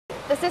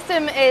The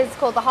system is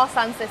called the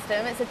Hossan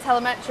system. It's a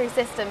telemetry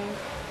system.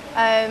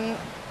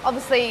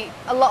 Obviously,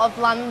 a lot of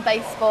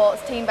land-based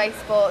sports, team-based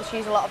sports,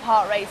 use a lot of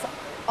heart rates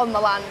on the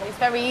land. It's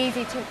very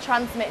easy to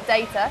transmit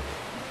data.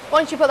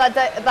 Once you put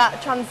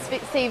that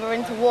transceiver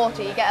into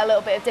water, you get a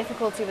little bit of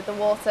difficulty with the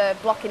water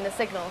blocking the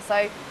signal.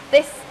 So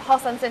this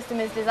Hossan system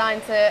is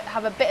designed to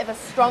have a bit of a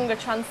stronger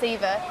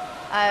transceiver,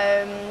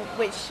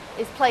 which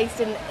is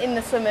placed in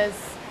the swimmer's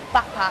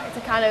backpack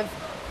to kind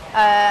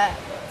of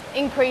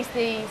increase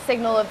the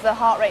signal of the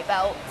heart rate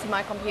belt to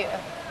my computer.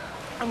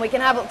 And we can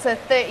have up to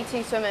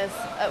 32 swimmers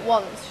at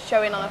once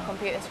showing on a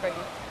computer screen.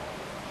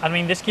 I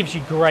mean, this gives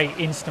you great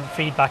instant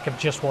feedback of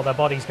just what their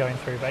body's going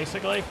through,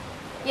 basically.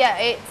 Yeah,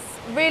 it's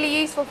really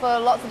useful for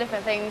lots of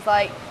different things,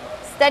 like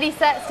steady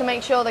sets to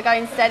make sure they're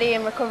going steady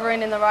and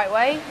recovering in the right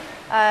way.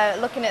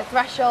 Looking at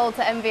threshold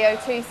to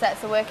MVO2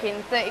 sets are working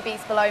 30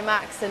 beats below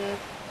max, and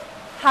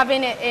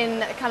having it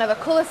in kind of a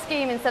colour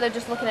scheme instead of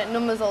just looking at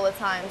numbers all the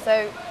time.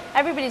 So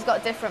everybody's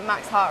got different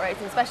max heart rates,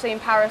 and especially in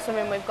para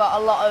swimming we've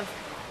got a lot of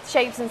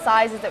shapes and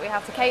sizes that we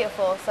have to cater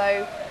for.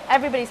 So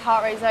everybody's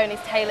heart rate zone is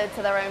tailored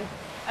to their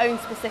own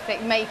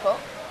specific makeup.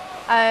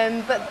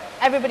 But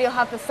everybody will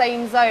have the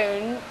same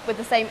zone with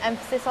the same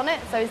emphasis on it.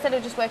 So instead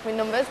of just working with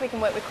numbers, we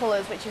can work with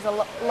colours, which is a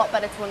lot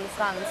better to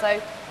understand.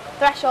 So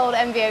threshold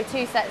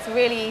MVO2 sets are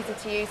really easy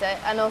to use it,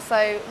 and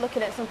also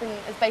looking at something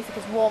as basic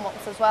as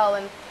warm-ups as well,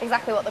 and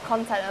exactly what the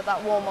content of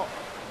that warm-up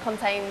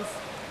contains.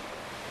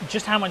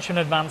 Just how much of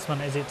an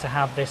advancement is it to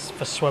have this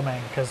for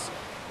swimming? Because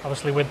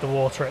obviously with the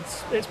water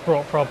it's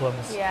brought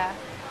problems. Yeah,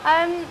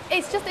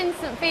 it's just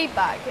instant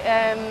feedback.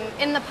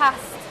 In the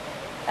past,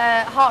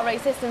 heart rate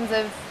systems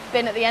have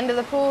been at the end of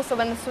the pool, so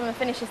when the swimmer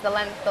finishes the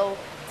length they'll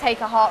take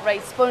a heart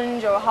rate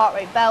sponge or a heart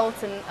rate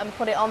belt and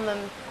put it on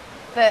them.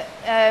 But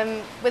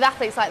with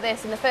athletes like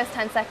this, in the first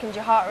 10 seconds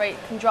your heart rate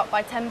can drop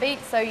by 10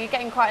 beats, so you're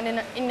getting quite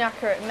an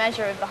inaccurate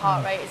measure of the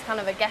heart rate. It's kind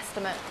of a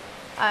guesstimate.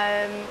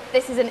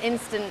 This is an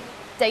instant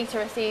data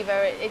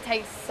receiver. It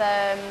takes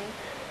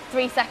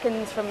 3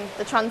 seconds from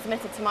the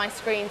transmitter to my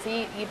screen, so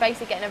you're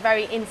basically getting a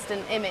very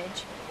instant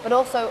image, but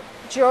also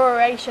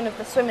duration of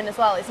the swimming as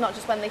well. It's not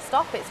just when they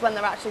stop, it's when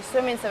they're actually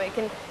swimming, so it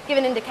can give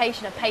an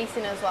indication of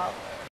pacing as well.